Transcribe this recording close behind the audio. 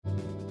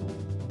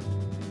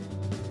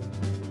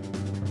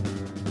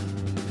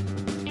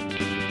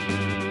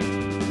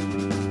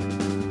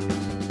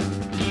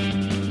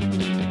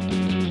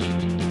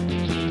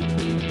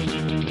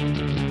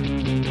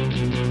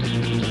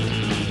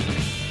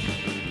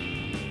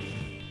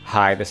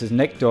Hi, this is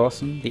Nick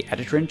Dawson, the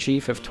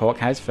editor-in-chief of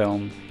Talkhouse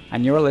Film,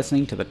 and you're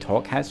listening to the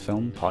Talkhouse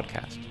Film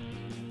podcast.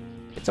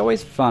 It's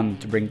always fun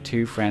to bring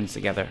two friends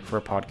together for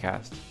a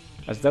podcast,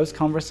 as those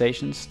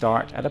conversations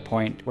start at a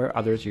point where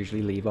others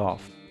usually leave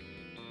off.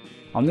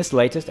 On this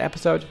latest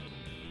episode,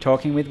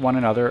 talking with one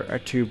another are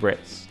two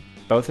Brits,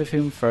 both of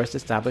whom first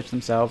established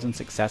themselves in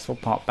successful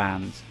pop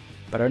bands,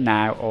 but are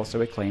now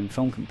also acclaimed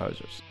film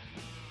composers.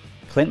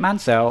 Clint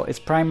Mansell is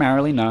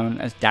primarily known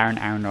as Darren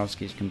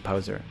Aronofsky's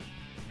composer,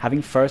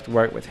 having first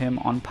worked with him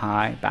on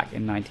Pi back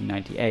in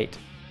 1998,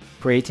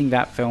 creating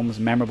that film's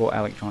memorable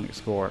electronic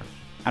score,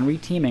 and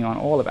re-teaming on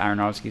all of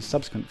Aronofsky's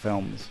subsequent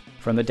films,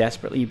 from the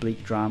desperately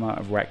bleak drama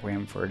of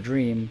Requiem for a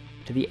Dream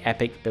to the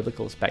epic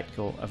biblical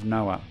spectacle of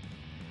Noah.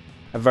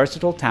 A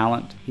versatile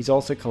talent, he's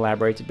also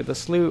collaborated with a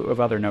slew of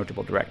other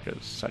notable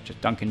directors, such as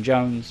Duncan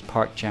Jones,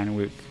 Park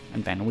Chan-wook,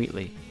 and Ben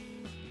Wheatley.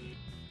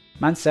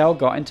 Mansell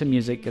got into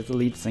music as the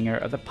lead singer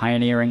of the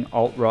pioneering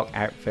alt-rock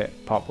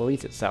outfit Pop Will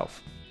Eat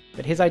Itself,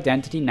 but his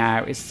identity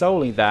now is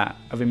solely that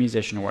of a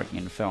musician working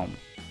in film.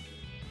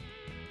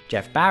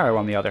 Geoff Barrow,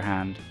 on the other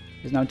hand,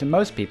 is known to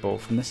most people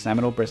from the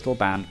seminal Bristol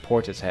band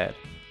Portishead,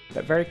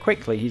 but very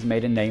quickly he's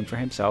made a name for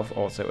himself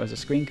also as a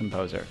screen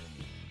composer.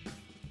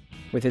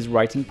 With his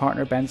writing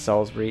partner Ben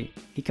Salisbury,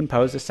 he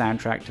composed the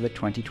soundtrack to the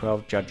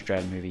 2012 Judge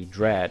Dredd movie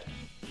Dredd.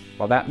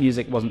 While that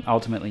music wasn't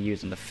ultimately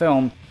used in the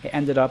film, it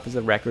ended up as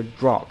a record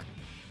drock,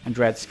 and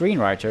Dredd's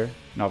screenwriter,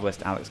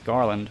 novelist Alex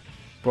Garland,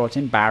 brought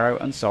in Barrow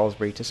and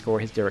Salisbury to score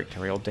his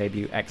directorial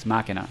debut Ex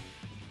Machina,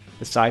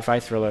 the sci-fi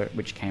thriller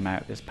which came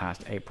out this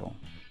past April.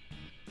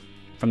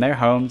 From their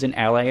homes in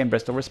LA and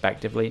Bristol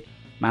respectively,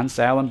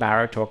 Mansell and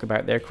Barrow talk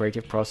about their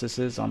creative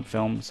processes on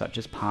films such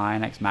as Pi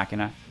and Ex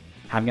Machina,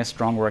 having a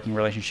strong working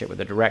relationship with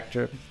the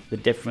director, the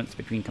difference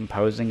between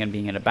composing and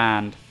being in a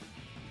band,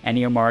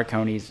 Ennio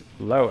Morricone's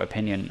low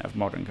opinion of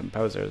modern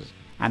composers,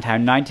 and how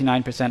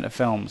 99% of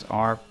films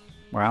are,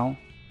 well,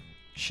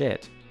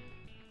 shit.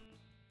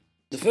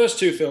 The first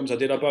two films I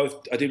did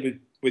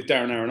with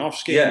Darren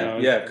Aronofsky.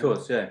 Of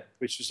course, yeah.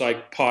 Which was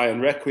like Pi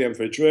and Requiem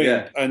for a Dream.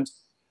 Yeah.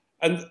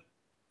 And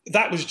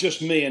that was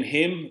just me and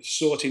him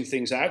sorting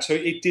things out. So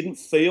it didn't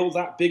feel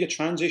that big a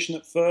transition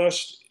at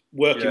first,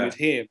 working with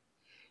him.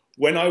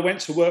 When I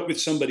went to work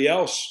with somebody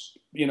else,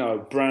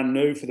 brand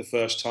new for the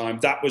first time,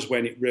 that was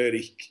when it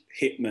really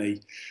hit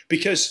me.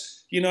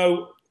 Because,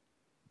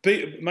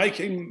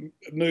 making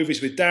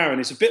movies with Darren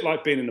is a bit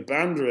like being in a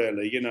band,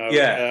 really. You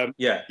have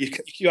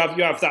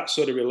that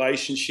sort of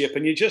relationship,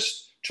 and you're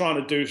just trying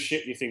to do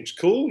shit you think's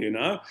cool.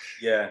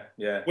 Yeah.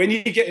 When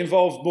you get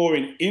involved more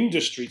in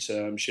industry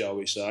terms, shall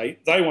we say,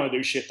 they want to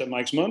do shit that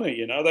makes money.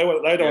 They don't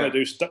want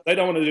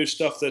to do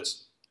stuff that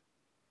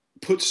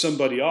puts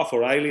somebody off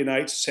or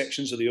alienates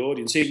sections of the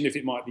audience, even if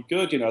it might be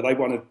good. They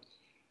want to.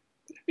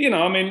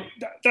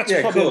 That's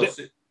probably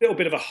a little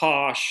bit of a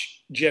harsh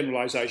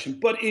generalisation,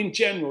 but in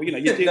general,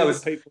 you're dealing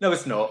with people. No,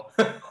 it's not.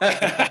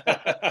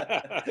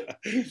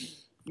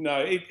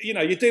 No,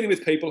 you're dealing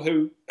with people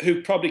who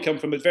probably come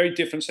from a very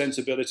different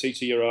sensibility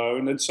to your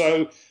own, and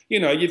so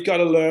you've got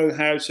to learn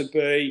how to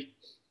be.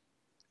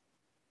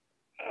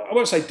 I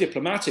won't say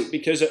diplomatic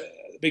because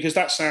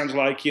that sounds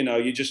like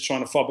you're just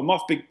trying to fob them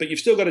off, but you've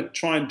still got to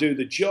try and do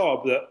the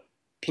job that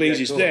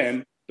pleases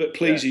them, but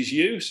pleases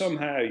you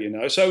somehow.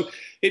 So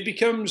it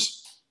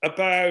becomes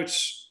about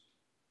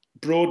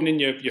broadening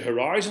your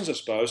horizons, I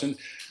suppose. And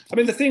I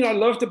mean, the thing I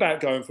loved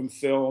about going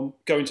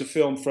to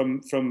film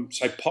from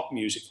say pop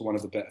music, for want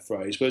of a better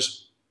phrase,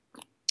 was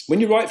when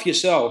you write for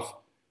yourself,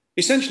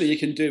 essentially you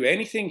can do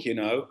anything,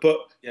 but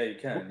yeah, you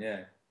can,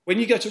 yeah. When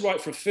you go to write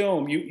for a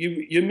film,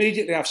 you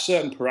immediately have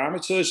certain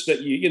parameters that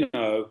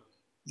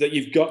that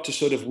you've got to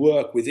sort of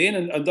work within,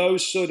 and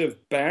those sort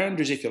of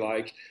boundaries, if you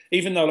like,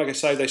 even though, like I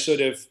say, they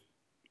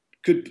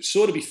could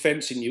sort of be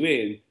fencing you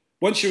in.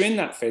 Once you're in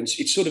that fence,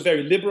 it's sort of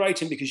very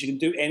liberating because you can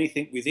do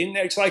anything within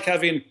there. It's like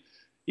having,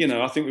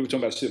 I think we were talking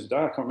about this the other day,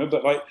 I can't remember,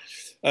 but like,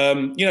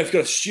 if you've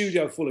got a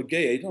studio full of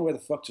gear, you don't know where the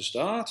fuck to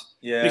start.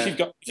 Yeah. If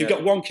you've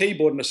got one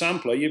keyboard and a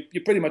sampler,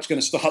 you're pretty much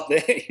going to start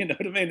there. You know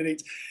what I mean? And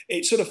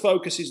it sort of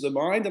focuses the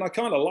mind, and I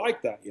kind of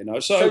like that.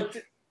 So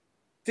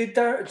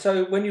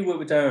So when you worked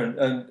with Darren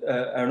and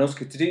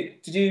Aronofsky,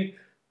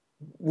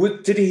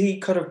 did he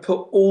kind of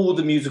put all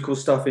the musical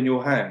stuff in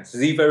your hands?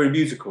 Is he very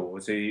musical?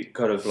 Was he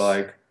kind of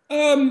like?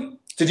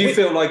 Did you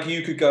feel like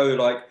you could go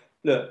like,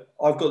 look,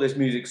 I've got this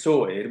music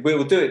sorted,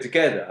 we'll do it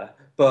together,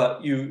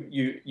 but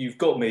you've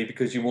got me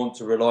because you want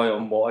to rely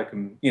on what I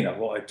can,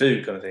 what I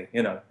do, kind of thing,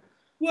 Well,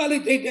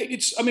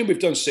 it's. I mean, we've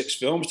done 6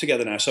 films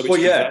together now, so it's but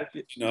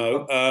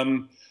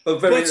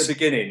at the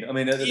beginning. I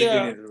mean, at the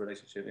beginning of the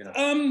relationship,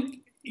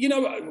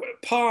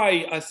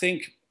 Pi, I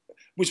think,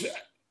 was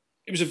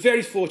a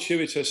very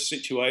fortuitous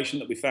situation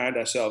that we found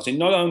ourselves in.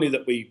 Not only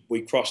that we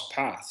crossed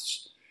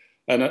paths,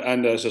 and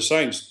as I was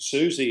saying,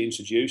 Susie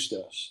introduced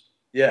us.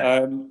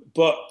 Yeah.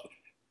 But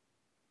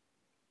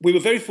we were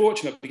very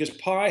fortunate because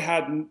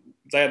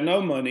they had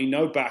no money,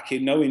 no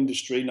backing, no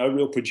industry, no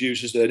real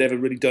producers that had ever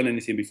really done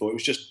anything before. It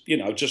was just,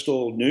 just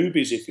all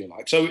newbies, if you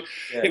like. So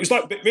it was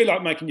really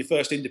like making your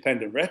first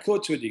independent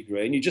record to a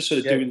degree, and you're just sort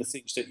of doing the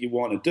things that you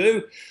want to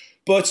do.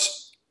 But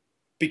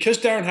because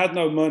Darren had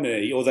no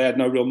money, or they had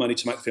no real money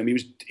to make the film,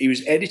 he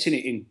was editing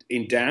it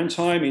in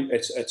downtime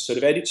at sort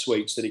of edit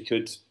suites that he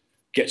could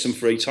get some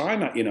free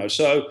time at,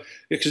 So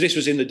because this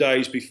was in the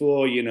days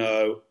before,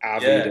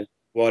 Avid and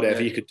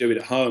whatever, you could do it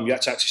at home. You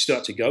had to actually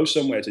start to go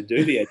somewhere to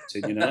do the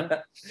editing,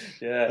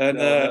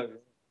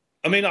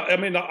 And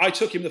I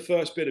took him the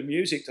first bit of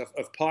music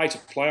of Pie to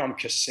play on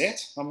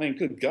cassette. I mean,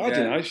 good God,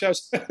 it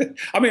shows.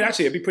 I mean,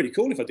 actually, it'd be pretty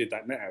cool if I did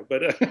that now.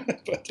 But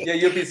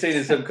you'll be seen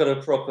as some kind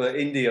of proper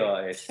indie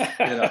artist,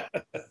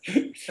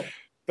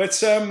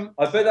 But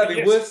I bet that'd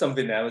be worth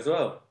something now as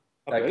well.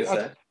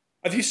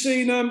 Have you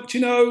seen? Do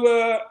you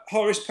know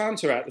Horace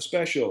Panter at the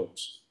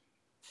Specials?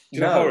 Do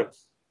you know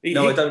Horace? I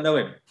don't know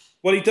him.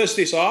 Well, he does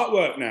this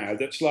artwork now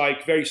that's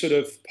like very sort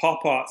of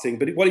pop art thing.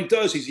 But what he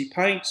does is he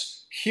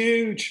paints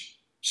huge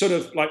sort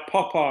of like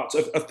pop art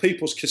of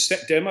people's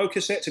demo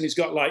cassettes, and he's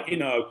got like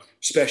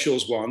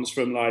Specials ones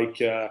from like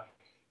the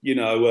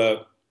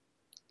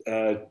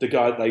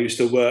guy that they used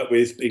to work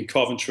with in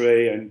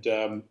Coventry and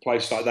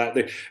places like that.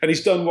 And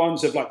he's done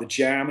ones of like the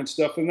Jam and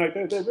stuff, and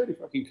they're really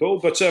fucking cool.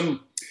 But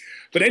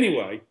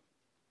anyway.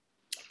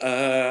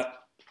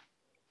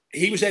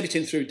 He was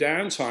editing through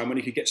downtime when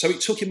he could get. So it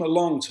took him a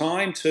long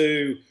time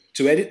to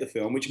edit the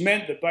film, which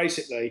meant that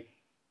basically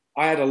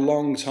I had a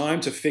long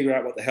time to figure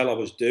out what the hell I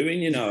was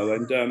doing, And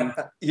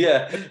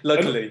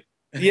luckily,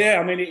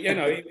 I mean,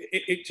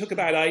 it took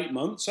about 8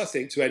 months, I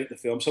think, to edit the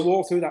film. So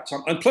all through that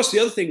time, and plus the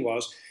other thing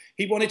was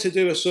he wanted to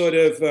do a sort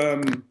of,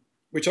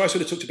 which I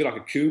sort of took to be like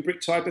a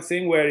Kubrick type of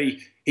thing, where he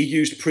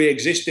used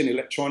pre-existing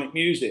electronic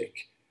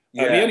music.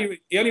 He only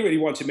really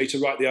wanted me to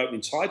write the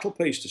opening title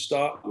piece to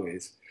start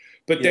with.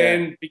 But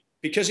then,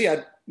 because he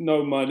had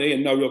no money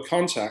and no real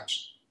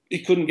contacts, he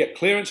couldn't get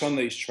clearance on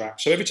these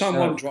tracks. So every time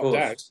one dropped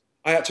out,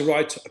 I had to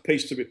write a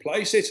piece to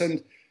replace it.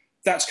 And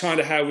that's kind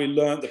of how we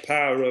learned the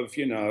power of,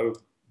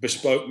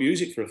 bespoke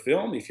music for a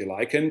film, if you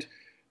like. And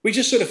we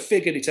just sort of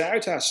figured it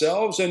out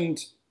ourselves. And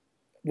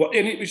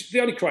it was the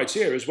only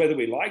criteria is whether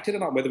we liked it or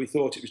not, whether we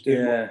thought it was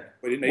doing what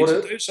we didn't need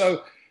to do.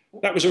 So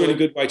that was a really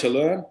good way to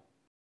learn.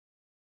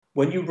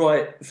 When you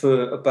write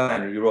for a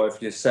band or you write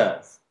for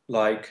yourself,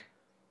 like,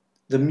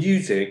 the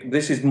music,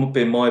 this has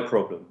been my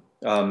problem,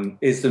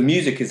 is the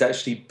music has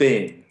actually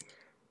been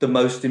the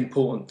most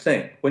important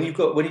thing. You've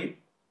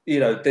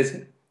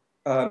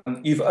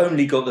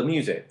only got the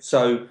music,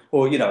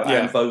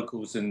 and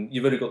vocals, and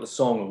you've only got the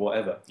song or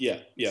whatever. Yeah.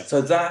 So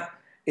that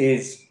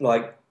is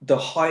like the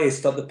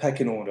highest up the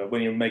pecking order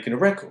when you're making a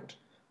record.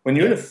 When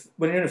you're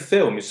in a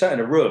film, you're sat in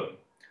a room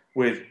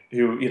with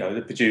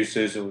the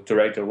producers or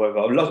director or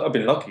whatever. I've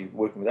been lucky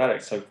working with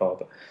Alex so far,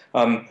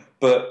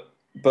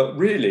 but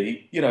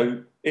really,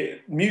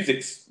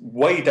 music's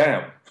way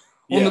down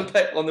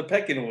on the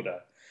pecking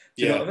order.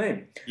 Do you know what I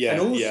mean? Yeah.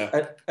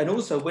 And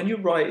also, when you're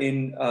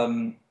writing,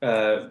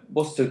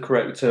 what's the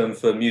correct term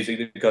for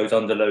music that goes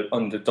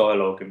under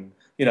dialogue and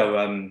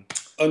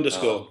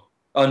underscore.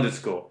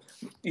 Underscore.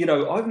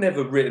 I've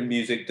never written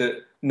music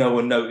that no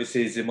one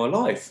notices in my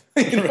life.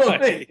 You know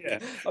what I mean? Yeah.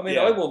 I mean,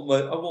 I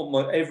want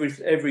my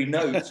every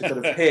note to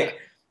kind of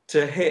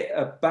hit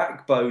a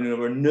backbone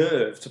or a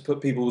nerve to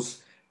put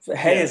people's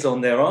hairs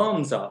on their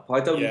arms up. I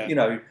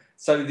don't,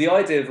 so the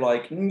idea of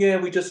like,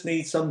 we just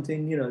need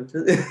something,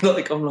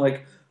 like, I'm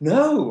like,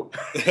 no.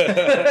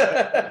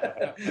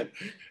 Did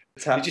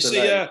you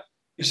see?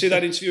 You see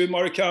that interview with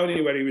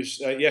Morricone where he was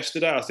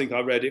yesterday? I think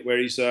I read it, where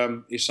he's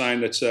saying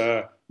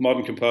that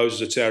modern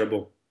composers are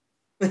terrible.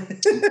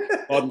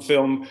 Modern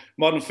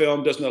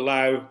film doesn't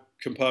allow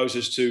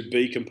composers to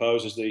be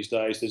composers these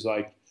days. There's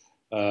like,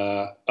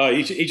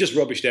 he just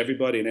rubbished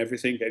everybody and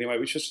everything anyway,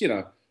 which is,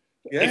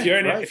 if you're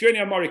any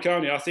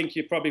Morricone, I think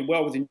you're probably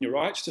well within your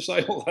rights to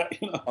say all that.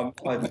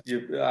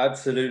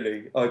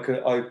 Absolutely, I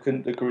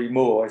couldn't agree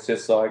more. It's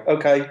just like,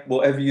 okay,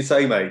 whatever you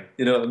say, mate.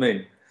 You know what I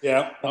mean?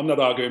 Yeah, I'm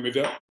not arguing with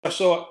you. I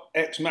saw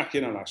Ex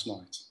Machina last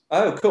night.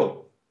 Oh,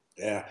 cool.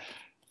 Yeah,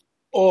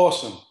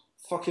 awesome.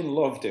 Fucking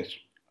loved it.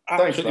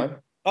 Thanks, man.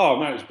 Oh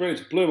man, it was brilliant.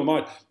 It blew my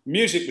mind.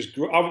 Music was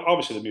great.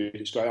 Obviously, the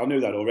music's great. I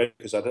knew that already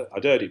because I'd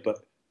heard it,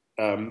 but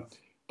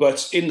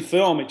in the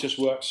film, it just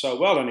works so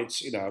well, and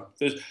it's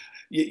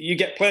you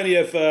get plenty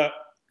of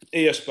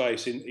ear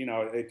space.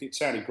 It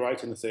sounded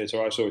great in the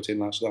theatre I saw it in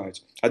last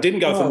night. I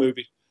didn't go for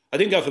movies. I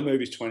didn't go for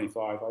movies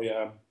 25.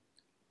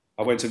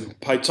 I went and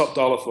paid top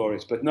dollar for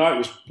it, but no, it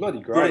was bloody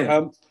great.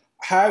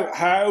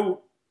 How?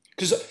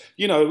 Because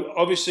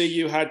obviously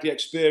you had the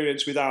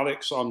experience with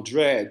Alex on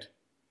Dread.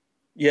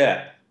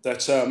 Yeah.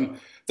 That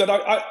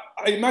I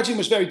imagine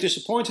was very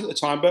disappointing at the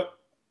time, but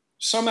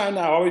somehow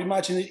now I would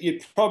imagine that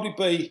you'd probably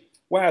be,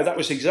 wow, that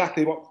was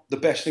exactly the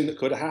best thing that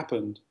could have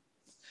happened.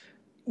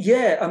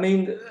 Yeah, I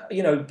mean,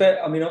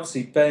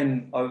 obviously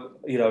Ben,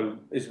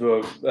 is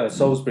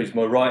Salisbury's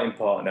my writing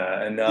partner,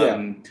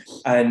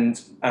 and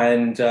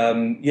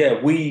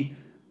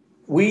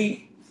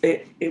we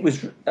it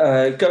was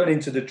going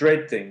into the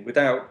Dread thing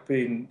without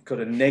being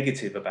kind of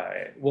negative about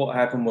it. What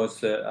happened was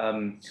that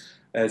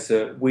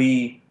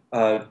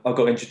I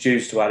got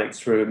introduced to Alex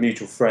through a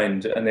mutual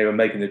friend, and they were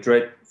making the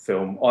Dread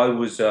film. I've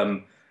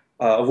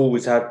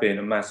always have been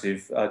a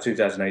massive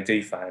 2000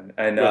 AD fan,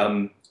 and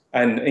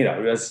you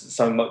know, as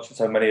so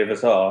many of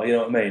us are, you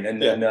know what I mean,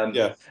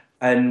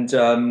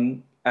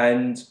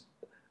 and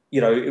you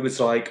know, it was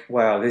like,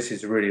 wow, this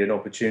is really an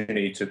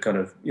opportunity to kind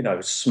of, you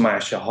know,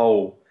 smash a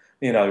hole,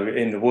 you know,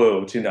 in the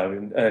world, you know,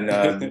 and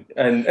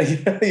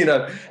you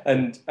know,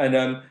 and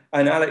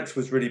Alex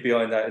was really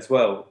behind that as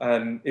well.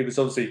 It was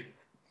obviously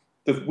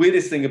the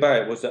weirdest thing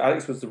about it was that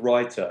Alex was the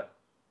writer,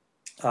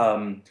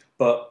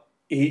 but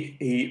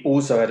he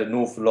also had an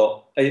awful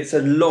lot. It's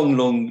a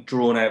long,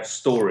 drawn out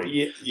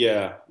story.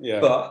 Yeah.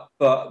 But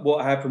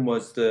what happened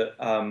was that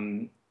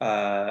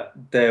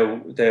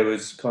there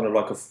was kind of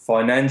like a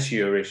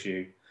financier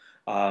issue,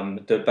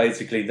 that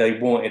basically they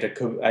wanted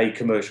a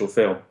commercial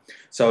film.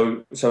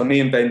 So me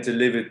and Ben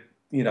delivered,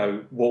 you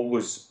know, what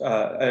was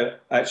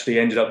actually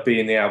ended up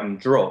being the album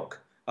Drock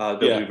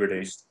that we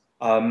released,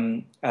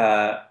 and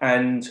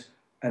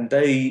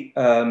they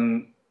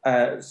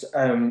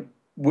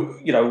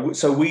you know,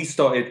 so we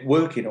started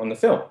working on the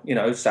film. You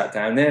know, sat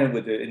down there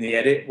in the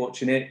edit,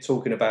 watching it,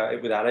 talking about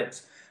it with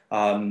Alex,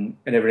 and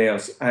everything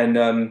else.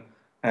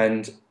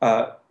 And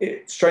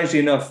strangely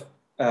enough,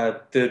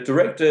 the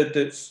director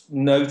that's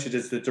noted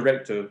as the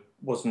director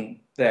wasn't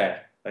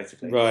there.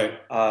 Basically, right.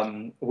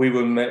 We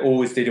were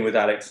always dealing with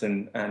Alex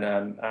and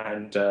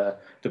the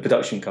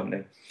production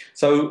company.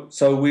 So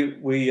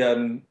we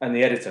and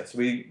the editor. So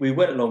we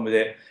went along with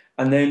it,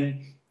 and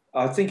then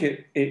I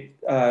think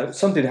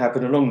something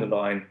happened along the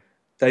line.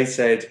 They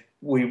said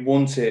we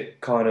want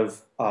it kind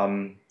of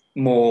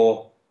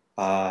more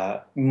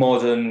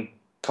modern,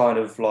 kind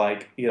of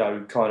like, you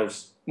know, kind of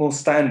more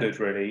standard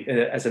really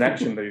as an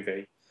action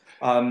movie.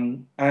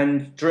 And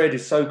Dread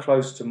is so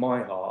close to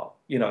my heart,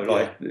 you know,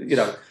 like you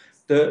know,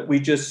 that we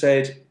just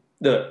said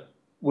that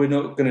we're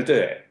not going to do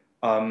it.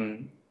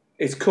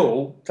 It's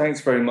cool. Thanks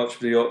very much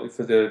for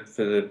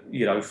the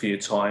you know, for your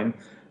time.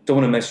 Don't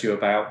want to mess you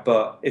about,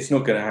 but it's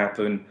not going to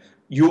happen.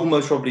 You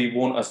almost probably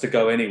want us to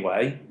go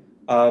anyway,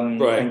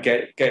 and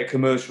get a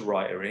commercial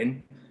writer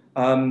in,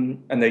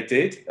 and they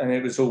did, and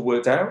it was all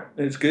worked out.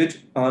 It was good,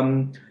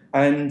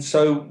 and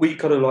so we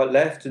kind of like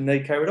left, and they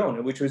carried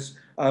on, which was,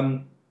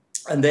 and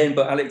then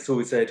but Alex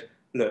always said,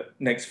 look,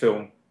 next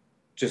film,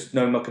 just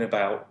no mucking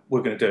about.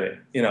 We're going to do it,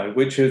 you know,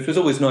 which was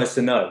always nice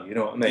to know. You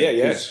know what I mean?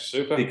 Yeah,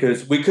 super.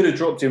 Because we could have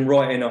dropped him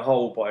right in a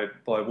hole by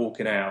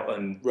walking out,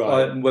 and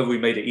whether we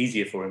made it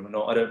easier for him or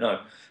not, I don't know.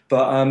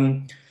 But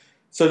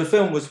so the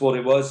film was what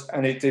it was,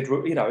 and it did,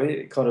 you know,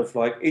 it kind of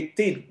like it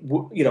did,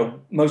 you know,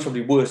 most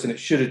probably worse than it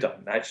should have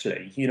done.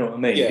 Actually, you know what I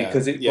mean? Yeah,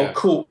 because it got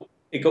caught.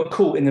 It got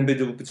caught in the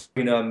middle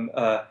between an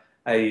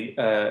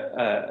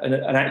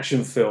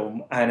action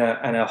film and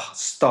a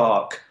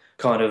stark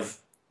kind of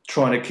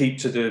trying to keep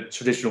to the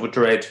traditional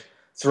Dread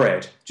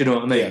thread. Do you know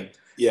what I mean?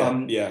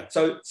 Yeah.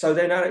 So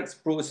then Alex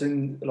brought us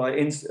in like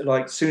as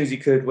soon as he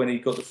could, when he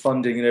got the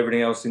funding and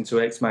everything else,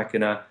 into Ex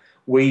Machina.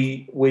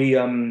 We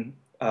read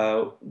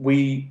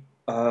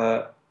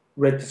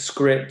the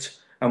script,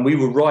 and we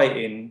were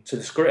writing to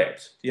the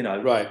script. You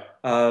know, right.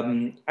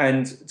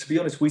 And to be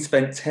honest, we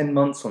spent 10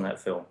 months on that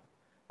film.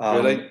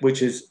 Really?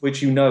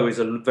 Which you know is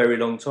a very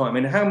long time.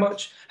 And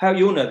how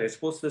you'll know this?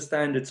 What's the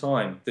standard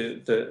time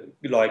that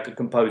like a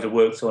composer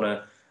works on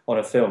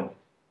a film?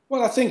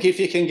 Well, I think if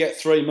you can get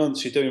 3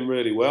 months, you're doing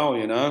really well.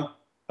 You know,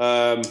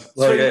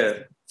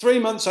 3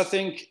 months I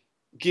think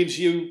gives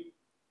you.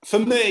 For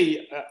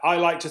me, I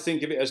like to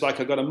think of it as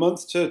like I've got a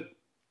month to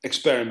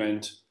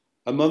experiment,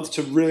 a month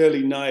to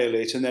really nail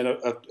it, and then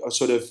a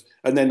sort of,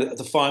 and then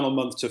the final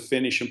month to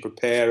finish and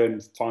prepare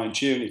and fine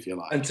tune, if you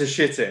like, and to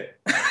shit it.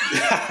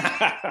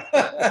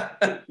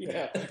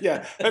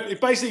 yeah.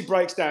 It basically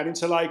breaks down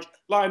into like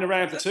lying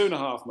around for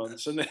 2.5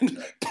 months and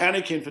then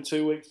panicking for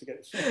 2 weeks to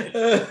get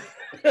it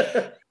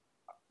finished.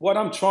 What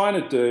I'm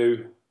trying to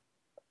do,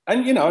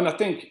 and you know, and I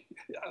think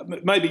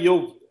maybe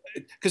you'll,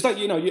 because like,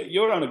 you know,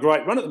 you're on a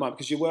great run at the moment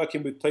because you're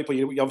working with people.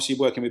 You're obviously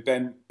working with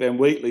Ben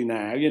Wheatley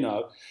now. You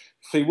know,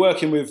 so you're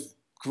working with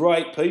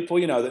great people.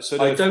 You know, that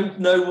sort of. I don't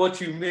know what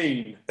you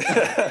mean.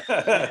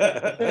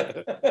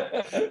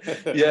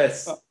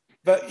 Yes.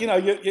 But, you know,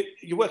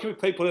 you're working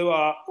with people who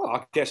are, well,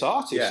 I guess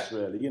artists,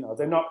 really. You know,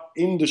 they're not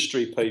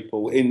industry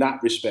people in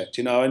that respect,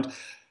 you know. And,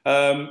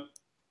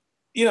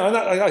 you know, and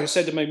that, like I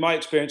said to me, my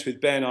experience with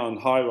Ben on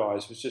High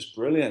Rise was just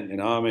brilliant, you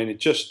know. I mean, it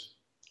just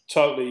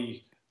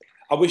totally,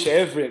 I wish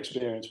every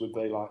experience would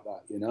be like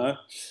that, you know.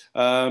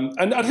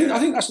 And I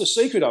think that's the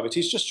secret of it.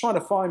 He's just trying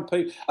to find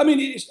people. I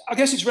mean, I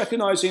guess it's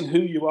recognising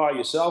who you are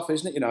yourself,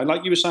 isn't it? You know,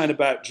 like you were saying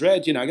about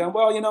Dread, you know, going,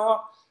 well, you know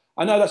what?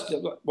 I know that's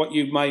what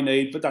you may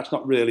need, but that's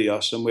not really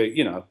us. And we,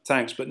 you know,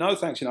 thanks, but no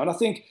thanks. You know, and I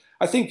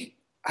think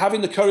having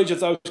the courage of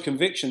those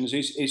convictions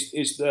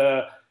is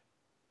the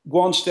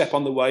one step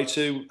on the way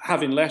to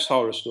having less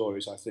horror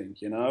stories. I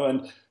think, you know,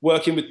 and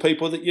working with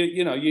people that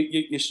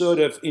you're sort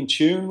of in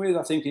tune with.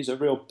 I think is a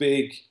real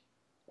big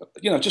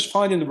just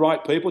finding the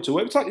right people to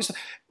work. It's like,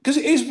 because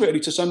it is really,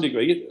 to some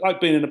degree, like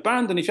being in a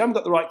band, and if you haven't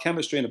got the right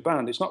chemistry in a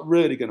band, it's not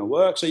really going to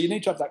work. So you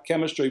need to have that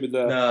chemistry with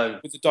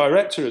the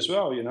director as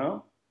well,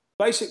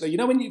 Basically,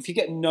 if you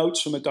get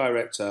notes from a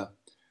director,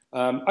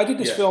 I did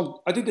this film.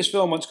 I did this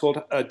film once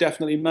called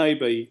Definitely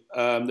Maybe.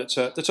 That's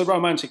a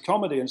romantic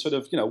comedy and sort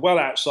of well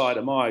outside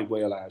of my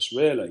wheelhouse,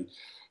 really.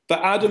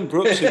 But Adam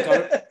Brooks, who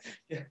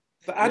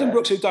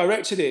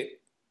directed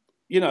it,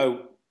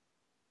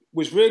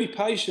 was really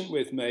patient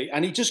with me,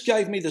 and he just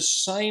gave me the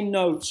same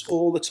notes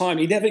all the time.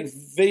 He never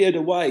veered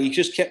away. He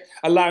just kept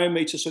allowing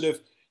me to sort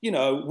of,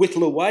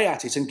 whittle away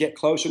at it and get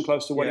closer and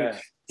closer to what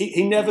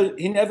he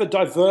never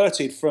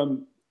diverted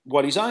from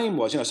what his aim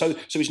was. So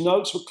his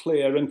notes were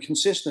clear and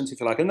consistent, if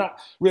you like, and that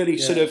really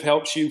sort of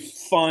helps you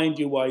find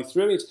your way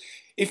through it.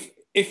 If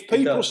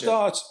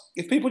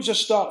people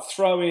just start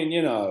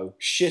throwing,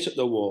 shit at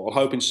the wall,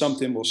 hoping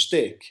something will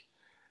stick,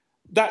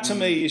 that to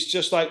me is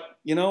just like,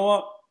 you know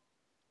what?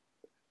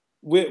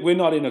 We're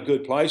not in a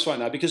good place right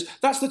now, because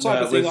that's the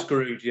type of thing. We're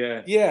screwed,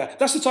 Yeah,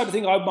 that's the type of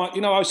thing I might,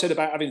 I said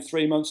about having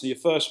 3 months, and your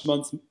first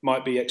month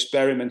might be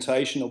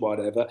experimentation or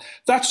whatever.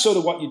 That's sort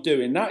of what you're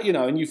doing. That,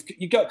 and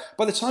you go,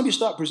 by the time you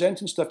start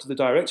presenting stuff to the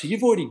director,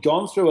 you've already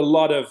gone through a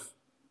lot of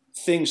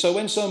things. So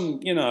when some,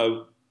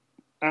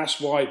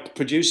 asswipe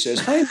producer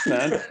says, "Hey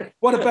man,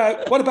 what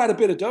about a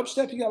bit of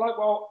dubstep?" You go like,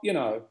 "Well,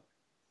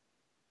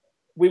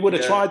 we would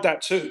have tried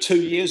that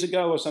two years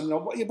ago or something,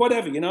 or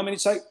whatever."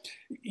 It's like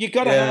you've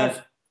got to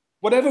have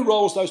whatever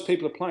roles those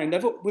people are playing.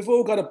 We've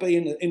all got to be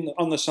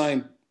on the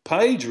same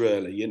page,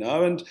 really,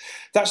 and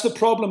that's the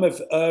problem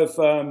of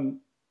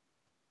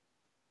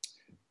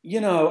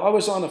I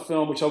was on a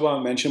film which I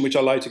won't mention, which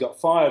I later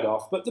got fired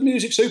off, but the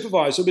music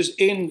supervisor was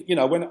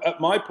when at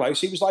my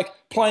place, he was like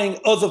playing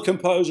other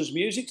composers'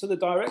 music to the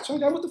director. I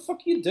go, "What the fuck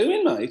are you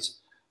doing, mate?"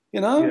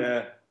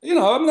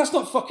 That's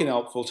not fucking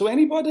helpful to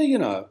anybody,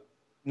 No,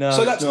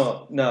 so it's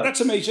not. No. That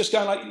to me is just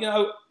going like,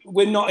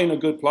 we're not in a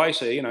good place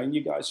here, and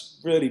you guys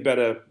really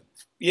better,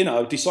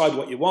 decide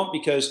what you want,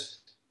 because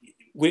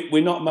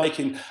we're not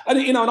making,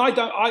 and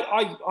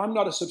I'm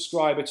not a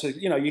subscriber to,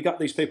 you got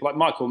these people like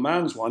Michael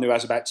Mann's one who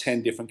has about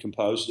 10 different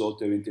composers all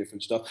doing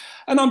different stuff,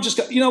 and I'm just,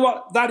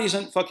 what, that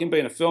isn't fucking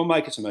being a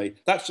filmmaker to me.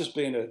 That's just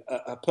being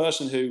a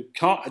person who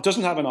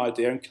doesn't have an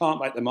idea and can't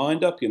make their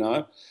mind up.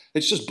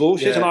 It's just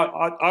bullshit, and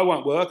I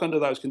won't work under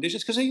those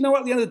conditions, because at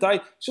the end of the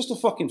day, it's just a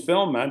fucking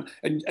film, man,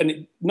 and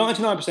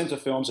 99%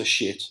 of films are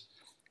shit.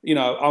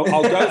 I'll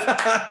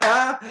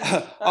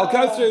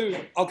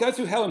go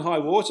through hell and high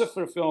water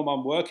for a film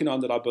I'm working on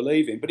that I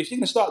believe in. But if you're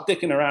going to start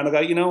dicking around, I go,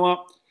 you know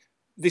what?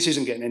 This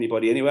isn't getting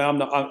anybody anywhere.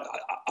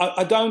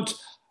 I don't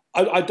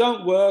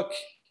work.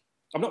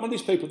 I'm not one of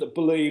these people that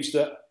believes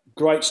that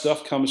great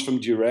stuff comes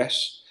from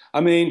duress. I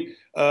mean,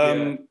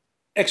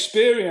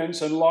 experience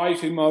and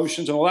life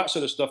emotions and all that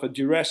sort of stuff are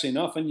duress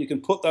enough, and you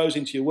can put those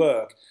into your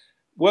work.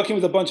 Working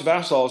with a bunch of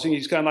assholes, and you're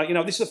just going like,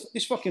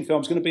 this fucking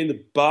film's going to be in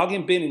the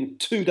bargain bin in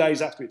 2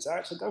 days after it's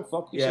out, so go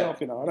fuck yourself,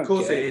 I don't care. Of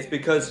course it is,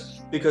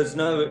 because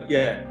no,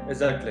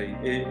 exactly.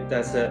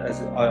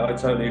 I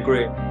totally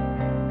agree.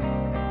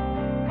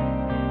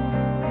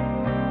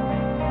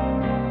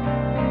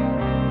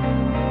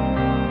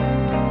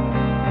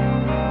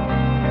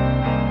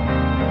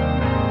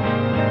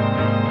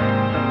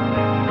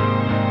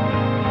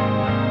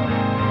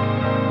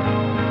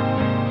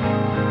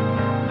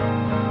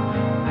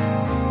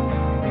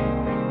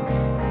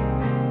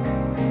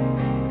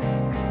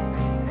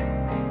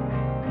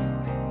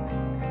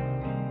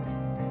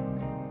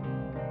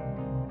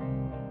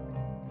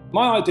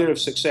 My idea of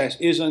success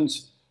isn't,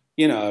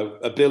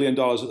 $1 billion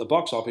at the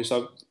box office,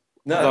 though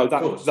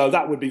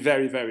that would be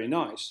very, very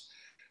nice.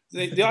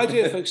 The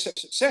idea for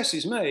success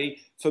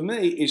for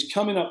me, is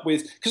coming up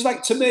with, because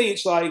to me,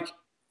 it's like,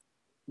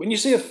 when you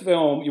see a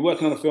film, you're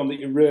working on a film that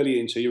you're really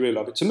into, you really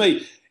love it. To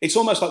me, it's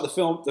almost like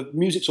the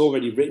music's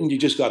already written, you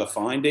just got to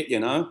find it,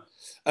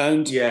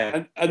 And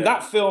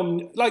that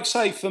film, like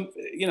say, for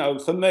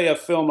me, a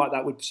film like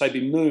that would say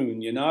be Moon,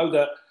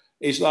 that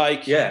is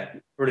like,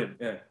 brilliant,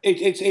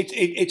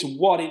 it's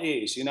what it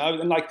is,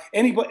 and like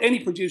any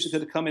producer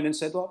could have come in and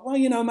said, like,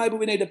 well, maybe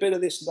we need a bit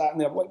of this and that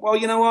and the other. Well,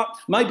 you know what,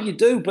 maybe you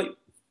do,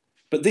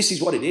 but this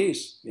is what it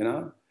is,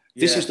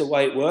 this is the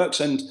way it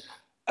works, and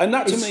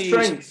that to me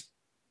strength.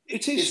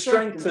 It's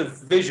strength of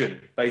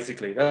vision,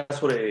 basically.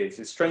 That's what it is.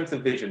 It's strength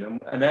of vision,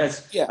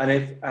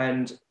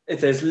 and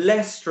if there's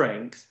less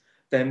strength,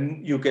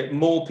 then you'll get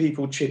more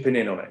people chipping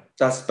in on it.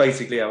 That's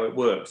basically how it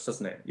works,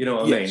 doesn't it? You know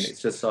what I mean?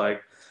 It's just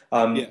like,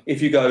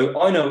 if you go,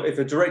 if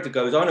a director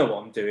goes, I know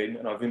what I'm doing,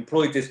 and I've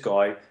employed this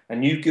guy,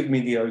 and you give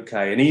me the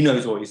okay, and he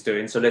knows what he's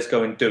doing, so let's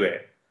go and do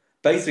it.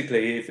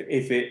 Basically, if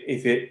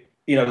it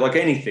like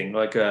anything,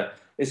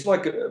 it's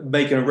like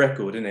making a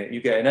record, isn't it?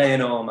 You get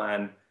an A&R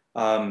man,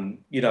 or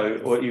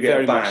you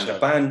get a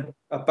band.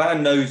 A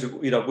band knows,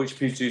 which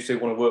producer they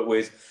want to work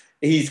with.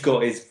 he's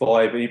got his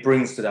vibe and he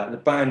brings to that. The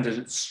band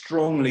is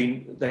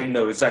strongly, they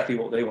know exactly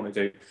what they want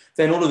to do.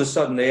 Then all of a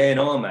sudden the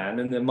A&R man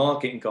and the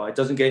marketing guy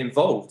doesn't get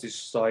involved. It's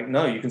just like,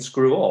 no, you can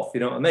screw off. You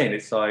know what I mean?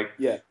 It's like,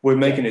 we're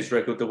making this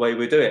record the way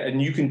we do it,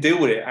 and you can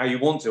deal with it how you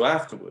want to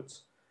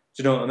afterwards.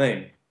 Do you know what I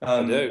mean?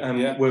 I do.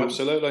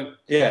 Absolutely.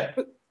 Yeah.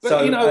 But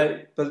so, you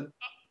know,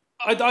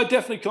 I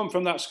definitely come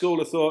from that school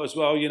of thought as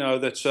well. You know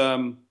that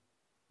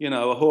you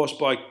know, a horse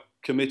by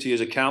committee is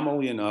a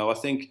camel. You know, I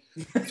think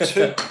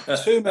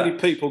too many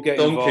people get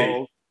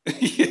involved.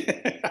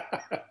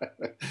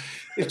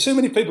 If too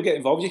many people get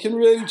involved, you can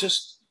really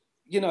just,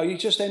 you know, you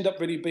just end up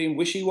really being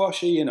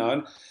wishy-washy. You know,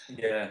 and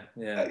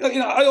you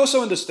know, I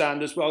also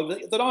understand as well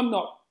that I'm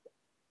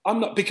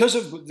not because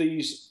of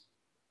these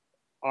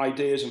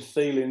ideas and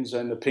feelings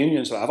and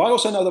opinions I have. I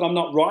also know that I'm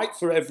not right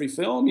for every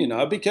film. You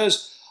know,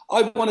 because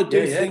I want to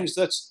do things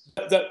that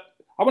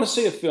I want to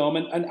see a film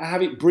and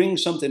have it bring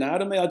something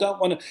out of me. I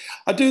don't want to.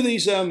 I do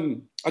these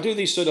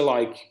sort of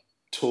like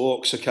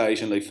talks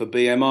occasionally for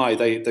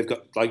BMI. They've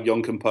got like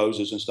young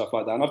composers and stuff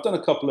like that. And I've done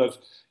a couple of,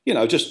 you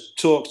know, just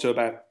talks to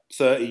about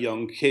 30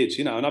 young kids,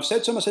 you know. And I've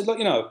said to them, I said, look,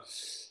 you know,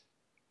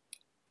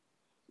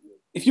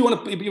 if you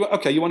want to be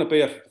okay, you want to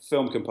be a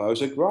film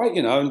composer, great,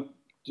 you know,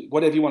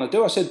 whatever you want to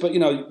do. I said, but you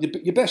know,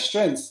 your best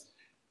strength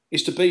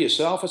is to be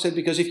yourself. I said,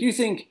 because if you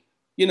think,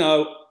 you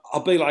know,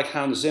 I'll be like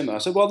Hans Zimmer. I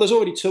said, well, there's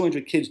already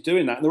 200 kids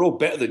doing that, and they're all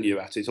better than you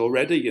at it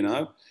already, you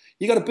know.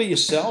 You got to be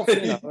yourself,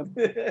 you know.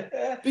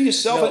 Be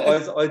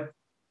yourself. No,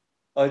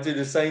 I do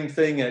the same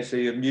thing,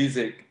 actually, in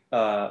music.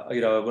 You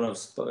know, when I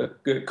was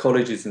at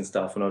colleges and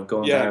stuff, and I've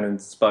gone down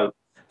and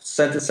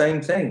said the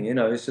same thing, you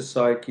know. It's just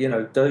like, you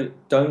know,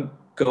 don't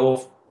go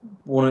off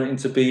wanting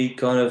to be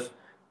kind of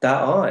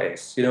that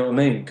artist, you know what I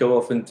mean? Go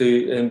off and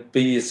be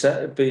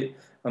yourself,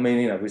 I mean,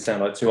 you know, we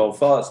sound like two old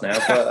farts now,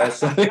 but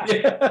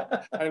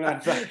hey man,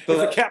 but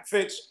the cap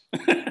fits.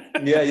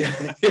 yeah,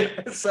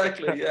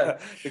 exactly, yeah.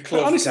 The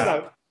cloth honestly,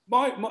 cap.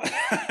 though,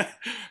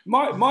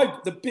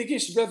 the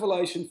biggest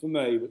revelation for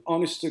me,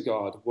 honest to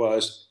God,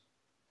 was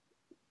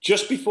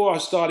just before I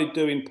started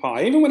doing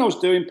Pi. Even when I was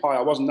doing Pi,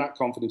 I wasn't that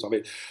confident of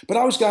it, but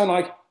I was going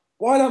like,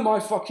 why don't my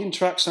fucking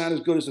tracks sound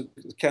as good as the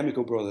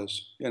Chemical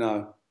Brothers? You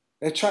know,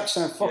 their tracks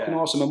sound fucking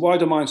awesome, and why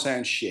do mine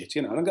sound shit?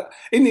 You know, and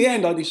in the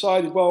end, I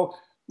decided, well,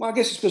 I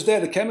guess it's because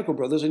they're the Chemical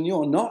Brothers and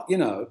you're not, you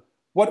know.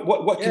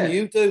 What can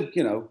you do,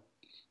 you know?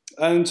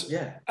 And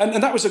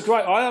that was a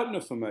great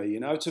eye-opener for me, you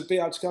know, to be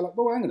able to go like,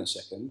 well, hang on a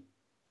second.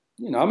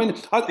 You know, I mean,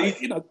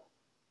 you know...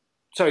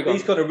 Sorry,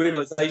 these kind of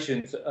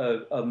realizations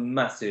are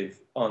massive,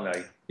 aren't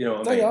they? You know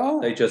what I mean? They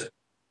are. They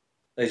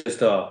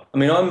just are. I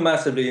mean, I was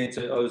massively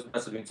into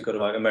kind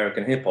of like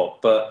American hip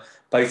hop, but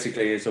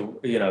basically, as a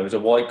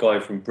white guy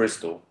from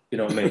Bristol, you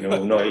know what I mean,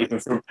 or not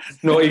even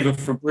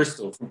from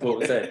Bristol, from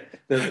Port Said.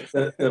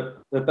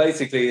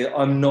 Basically,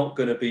 I'm not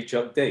going to be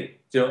Chuck D.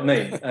 Do you know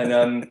what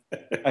I mean?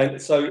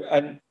 And so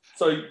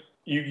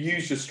you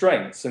use your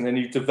strengths, and then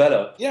you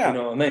develop. Yeah. You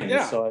know what I mean?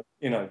 Yeah. It's like,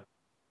 you know.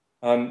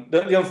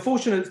 The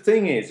unfortunate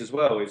thing is as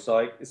well, it's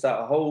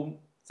that whole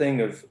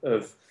thing of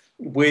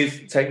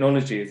with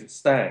technology as it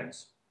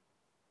stands.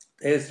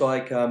 It's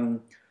like,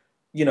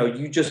 you know,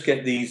 you just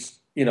get these,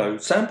 you know,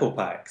 sample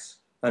packs,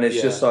 and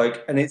it's just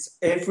like, and it's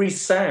every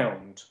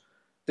sound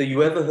that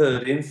you ever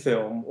heard in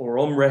film or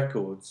on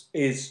records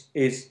is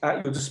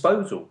at your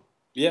disposal.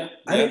 Yeah.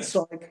 And it's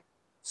like,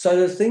 so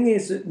the thing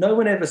is that no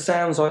one ever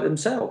sounds like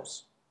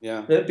themselves.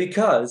 Yeah.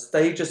 Because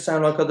they just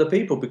sound like other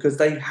people, because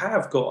they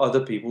have got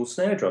other people's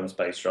snare drums,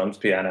 bass drums,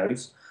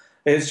 pianos.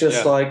 It's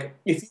just like,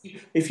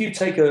 if you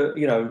take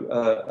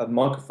a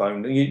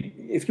microphone,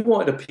 if you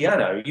wanted a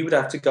piano, you would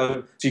have to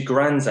go to your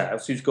grand's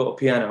house who's got a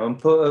piano and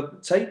put a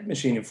tape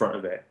machine in front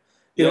of it.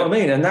 You know what I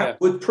mean? And that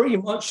would pretty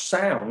much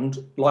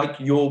sound like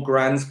your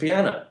grand's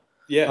piano.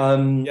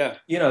 Yeah.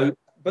 You know,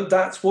 but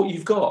that's what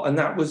you've got, and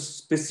that was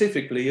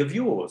specifically of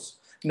yours.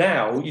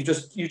 Now you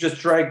just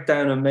drag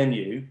down a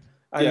menu,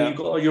 and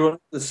you're on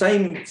the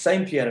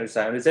same piano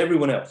sound as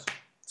everyone else.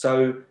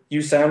 So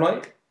you sound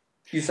like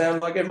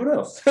everyone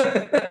else.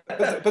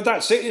 but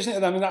that's it, isn't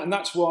it? I mean, and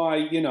that's why,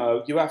 you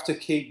know, you have to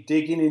keep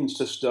digging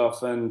into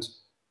stuff and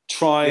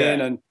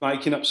trying and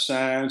making up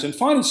sounds and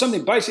finding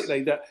something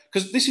basically that,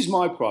 because this is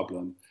my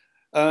problem.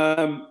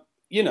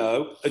 You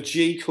know, a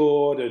G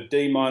chord, a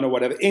D minor,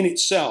 whatever, in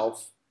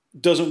itself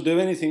doesn't do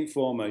anything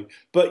for me.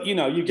 But, you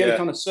know, you get a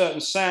kind of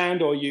certain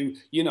sound, or you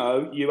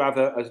have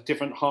a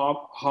different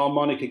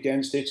harmonic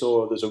against it,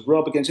 or there's a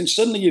rub against it, and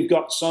suddenly you've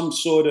got some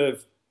sort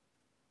of,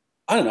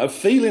 I don't know,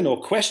 feeling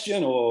or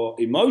question or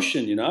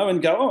emotion, you know,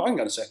 and go, oh, hang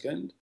on a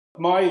second.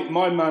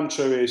 My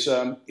mantra is,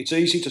 it's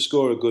easy to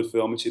score a good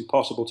film. It's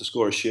impossible to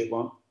score a shit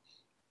one.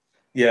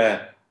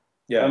 Yeah.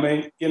 I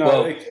mean, you know...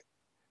 Well,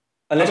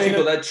 unless you've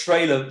got that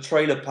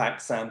trailer pack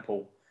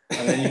sample,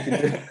 and then you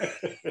can do,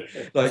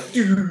 like...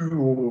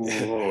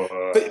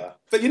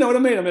 but you know what I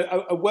mean? I mean,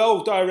 a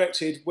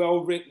well-directed,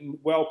 well-written,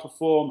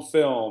 well-performed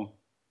film,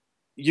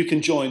 you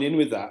can join in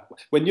with that.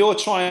 When you're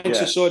trying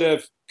to sort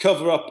of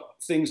cover up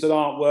things that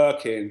aren't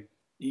working,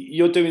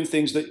 you're doing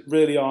things that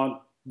really aren't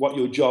what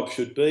your job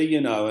should be, you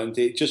know, and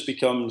it just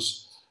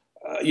becomes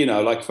you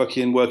know, like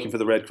fucking working for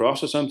the Red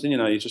Cross or something. You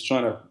know, you're just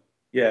trying to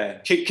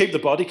keep the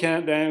body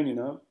count down. You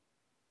know.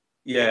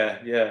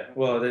 Yeah.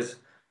 Well, there's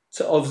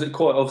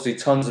quite obviously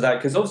tons of that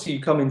because obviously you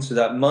come into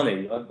that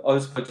money. I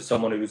spoke to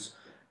someone who was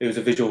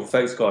a visual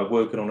effects guy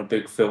working on a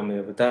big film the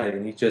other day,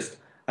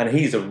 and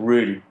he's a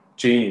really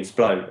genius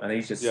bloke, and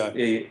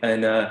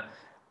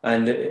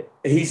and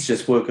he's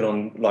just working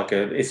on like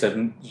it's a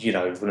one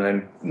of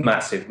them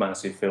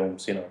massive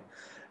films,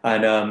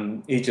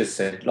 and he just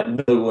said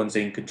like no one's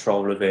in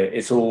control of it.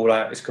 It's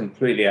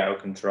completely out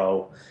of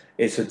control.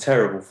 It's a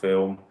terrible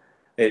film.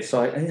 It's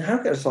like,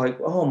 it's like,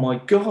 oh my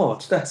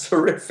God, that's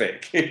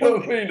horrific. You know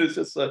what I mean? It's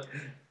just like.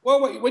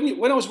 Well,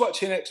 when I was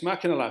watching Ex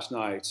Machina last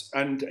night,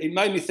 and it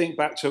made me think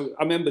back to,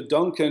 I remember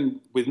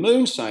Duncan with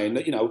Moon saying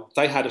that,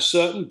 they had a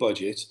certain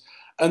budget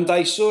and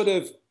they sort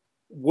of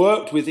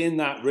worked within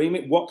that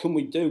remit. What can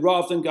we do?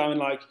 Rather than going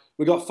like,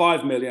 we got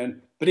 5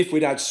 million, but if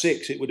we'd had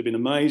 6, it would have been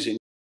amazing.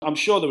 I'm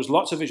sure there was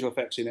lots of visual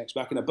effects in Ex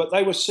Machina, but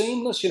they were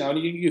seamless, and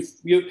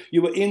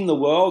you were in the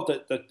world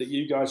that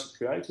you guys had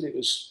created. It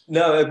was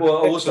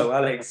also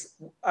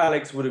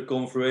Alex would have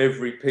gone through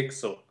every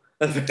pixel.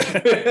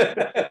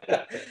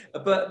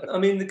 But I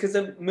mean, because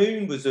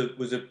Moon is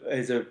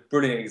a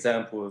brilliant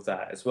example of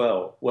that as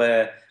well,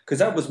 because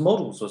that was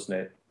models, wasn't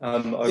it?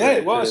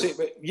 It was.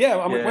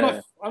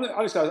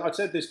 I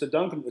said this to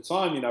Duncan at the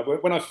time.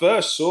 When I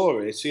first saw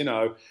it,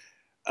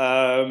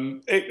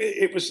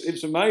 it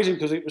was amazing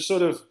because it was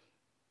sort of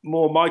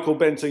more Michael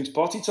Benting's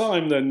potty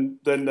time than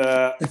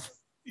fucking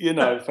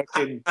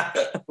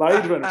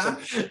Blade Runner.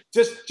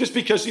 Just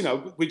because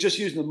we're just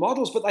using the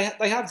models, but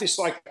they have this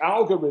like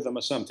algorithm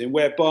or something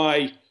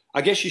whereby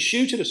I guess you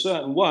shoot it a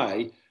certain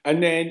way,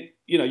 and then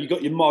you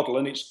got your model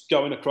and it's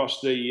going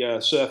across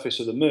the surface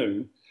of the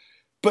moon.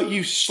 But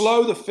you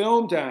slow the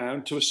film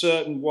down to a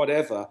certain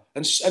whatever,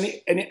 and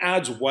it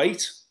adds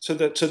weight to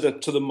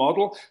the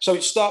model. So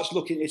it starts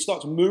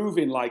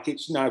moving like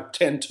it's now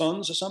 10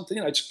 tons or something.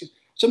 It's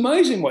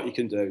amazing what you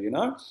can do.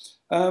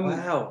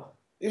 Wow.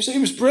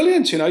 It was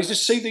brilliant. You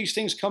just see these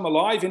things come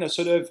alive in a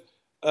sort of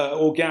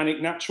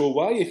organic, natural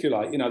way, if you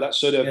like. That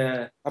sort of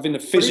having the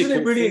physical.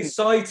 Isn't it really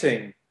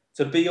exciting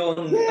to be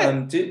on?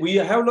 Yeah.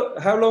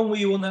 How long were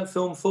you on that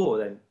film for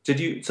then?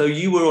 So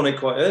you were on it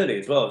quite early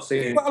as well,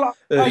 seeing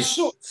I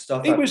saw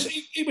stuff. It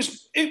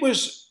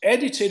was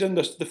edited and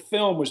the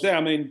film was there.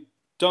 I mean,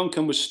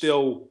 Duncan was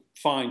still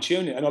fine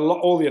tuning, and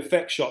all the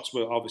effect shots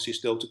were obviously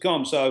still to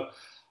come. So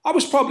I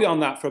was probably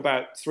on that for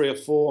about 3 or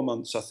 4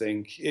 months. I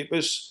think it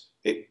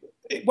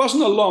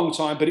wasn't a long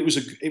time, but it was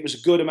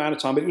a good amount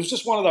of time. But it was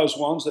just one of those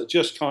ones that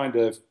just kind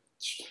of.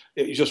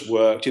 It just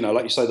worked,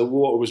 like you say, the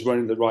water was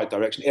running in the right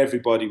direction.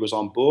 Everybody was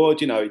on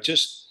board, it was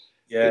just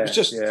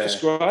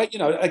great.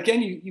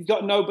 Again, you've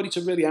got nobody to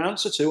really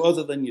answer to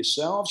other than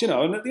yourselves,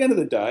 and at the end of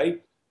the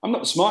day, I'm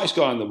not the smartest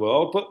guy in the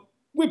world, but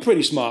we're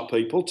pretty smart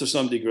people to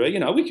some degree.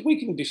 We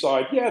can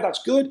decide,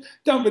 that's good.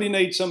 Don't really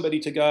need somebody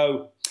to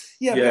go,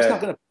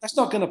 that's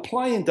not gonna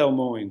play in Des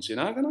Moines,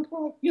 No,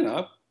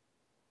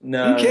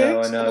 who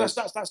cares? I know.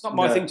 That's not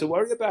my thing to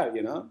worry about,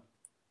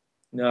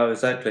 No,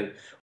 exactly.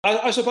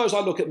 I suppose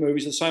I look at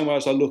movies the same way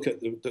as I look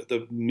at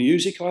the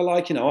music I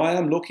like. I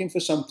am looking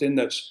for something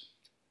that's,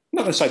 I'm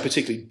not going to say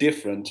particularly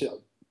different.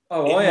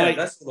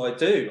 That's what I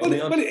do.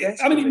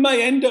 It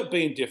may end up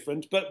being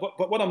different, but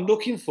what I'm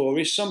looking for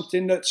is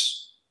something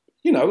that's,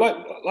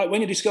 like when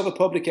you discover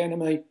Public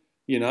Enemy,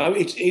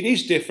 it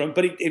is different,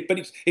 but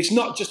it's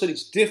not just that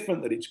it's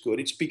different that it's good.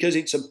 It's because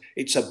it's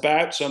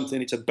about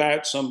something. It's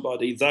about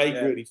somebody. They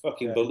really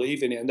fucking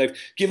believe in it, and they've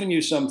given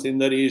you something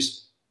that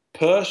is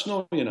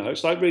personal.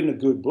 It's like reading a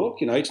good book.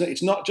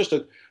 It's not just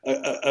a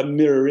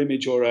mirror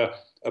image or a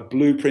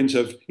blueprint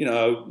of,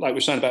 like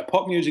we're saying about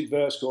pop music,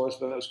 verse, chorus,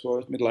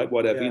 middle eight,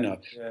 whatever.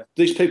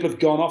 These people have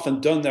gone off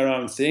and done their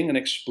own thing and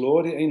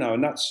explored it.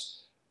 And that's.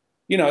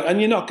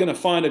 And you're not going to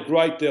find a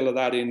great deal of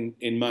that in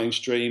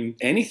mainstream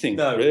anything.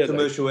 No, really.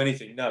 Commercial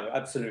anything. No,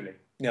 absolutely.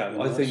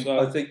 No,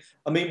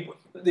 I mean,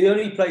 the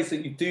only place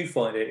that you do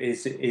find it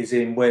is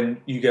in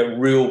when you get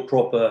real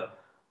proper,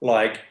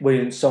 like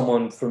when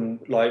someone from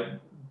like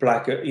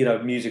Black,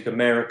 Music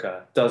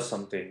America does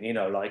something,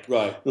 like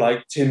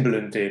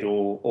Timbaland did,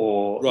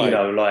 or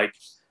like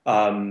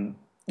when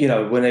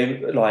they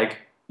like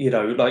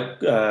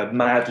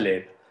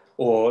Madlib.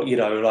 Or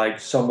like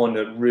someone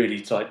that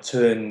really like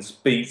turns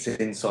beats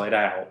inside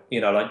out,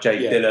 like Jay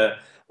Dilla,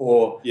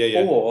 or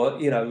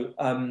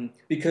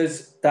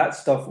because that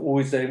stuff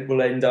always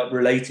will end up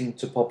relating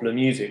to popular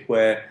music,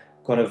 where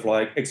kind of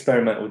like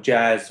experimental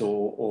jazz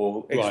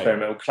or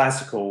experimental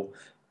classical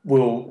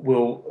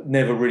will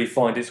never really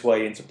find its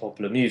way into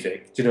popular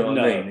music. Do you know what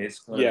I mean?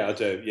 I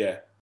do. Yeah.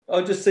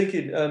 I'm just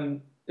thinking,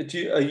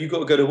 you got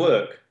to go to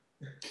work?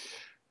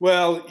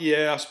 Well,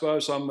 I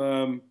suppose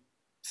I'm.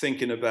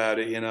 Thinking about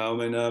it, I'm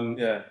in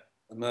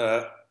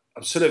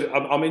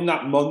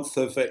that month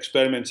of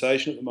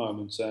experimentation at the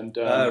moment, and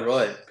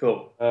right,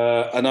 cool.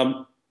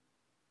 And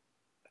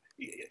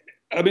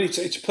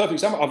it's a perfect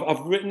example.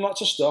 I've written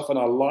lots of stuff and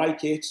I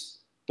like it,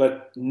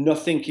 but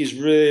nothing is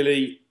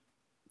really.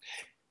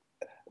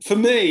 For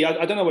me,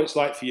 I don't know what it's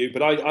like for you,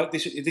 but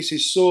this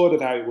is sort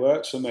of how it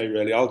works for me,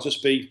 really. I'll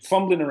just be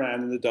fumbling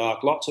around in the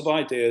dark, lots of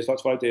ideas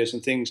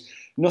and things.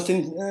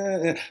 Nothing.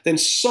 Then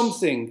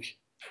something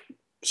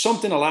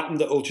will happen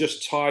that will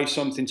just tie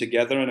something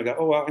together, and I go,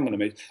 oh, well, hang on a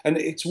minute. And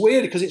it's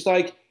weird because it's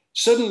like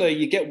suddenly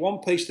you get one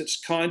piece that's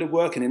kind of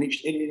working, and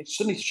it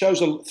suddenly throws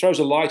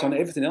a light on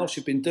everything else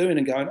you've been doing,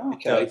 and going, oh,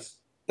 okay,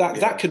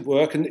 that could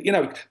work, and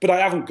but I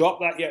haven't got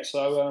that yet,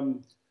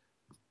 so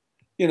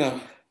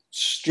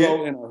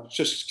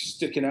just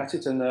sticking at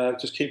it and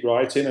just keep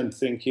writing and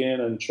thinking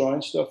and trying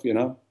stuff,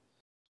 Well,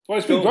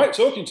 it's been great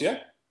talking to you.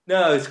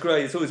 No, it's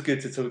great. It's always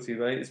good to talk to you,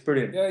 mate. It's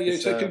brilliant. Yeah.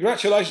 So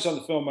congratulations on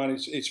the film, man.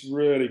 It's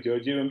really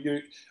good.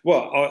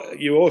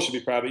 You all should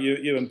be proud of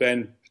you and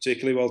Ben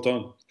particularly. Well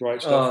done.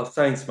 Great stuff. Oh,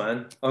 thanks,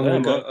 man. I'm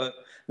gonna go.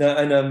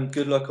 And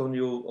good luck on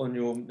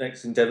your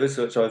next endeavours,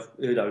 which I've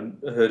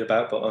heard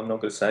about, but I'm not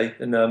going to say.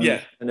 And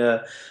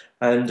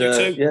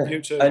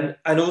you too.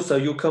 And also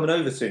you're coming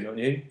over soon, aren't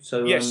you?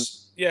 So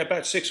yes,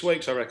 about 6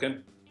 weeks, I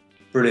reckon.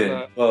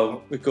 Brilliant.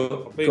 Well, we've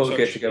got to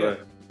get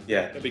together.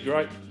 Yeah, that'd be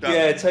great.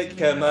 Yeah, take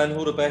care, man.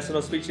 All the best, and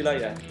I'll speak to you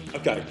later.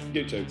 Okay,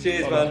 you too.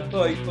 Cheers, man.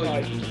 Bye.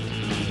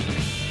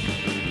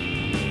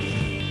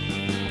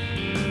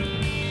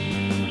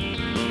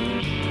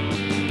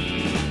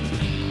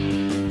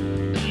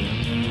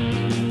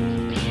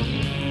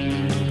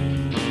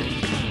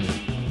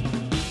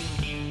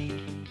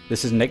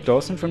 This is Nick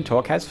Dawson from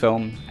Talkhouse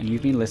Film, and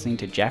you've been listening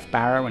to Geoff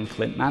Barrow and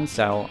Clint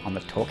Mansell on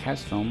the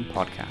Talkhouse Film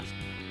podcast.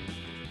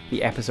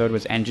 The episode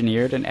was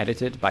engineered and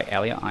edited by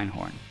Elliot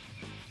Einhorn.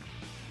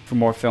 For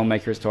more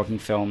filmmakers talking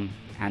film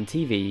and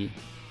TV,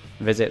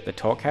 visit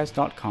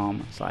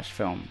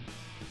thetalkhouse.com/film.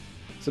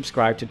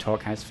 Subscribe to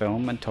Talkhouse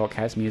Film and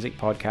Talkhouse Music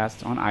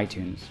podcasts on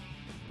iTunes,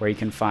 where you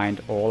can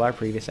find all our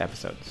previous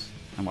episodes.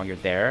 And while you're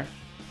there,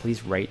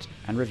 please rate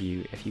and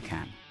review if you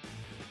can.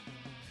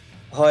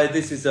 Hi,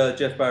 this is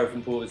Geoff Barrow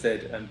from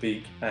Portishead and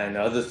Beak and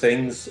other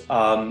things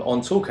on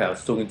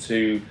Talkhouse, talking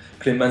to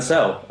Clint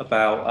Mansell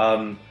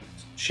about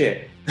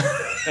shit.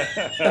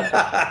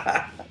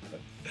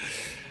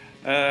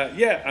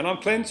 And I'm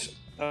Clint.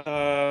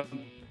 As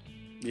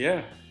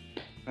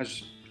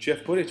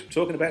Geoff put it,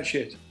 talking about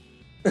shit.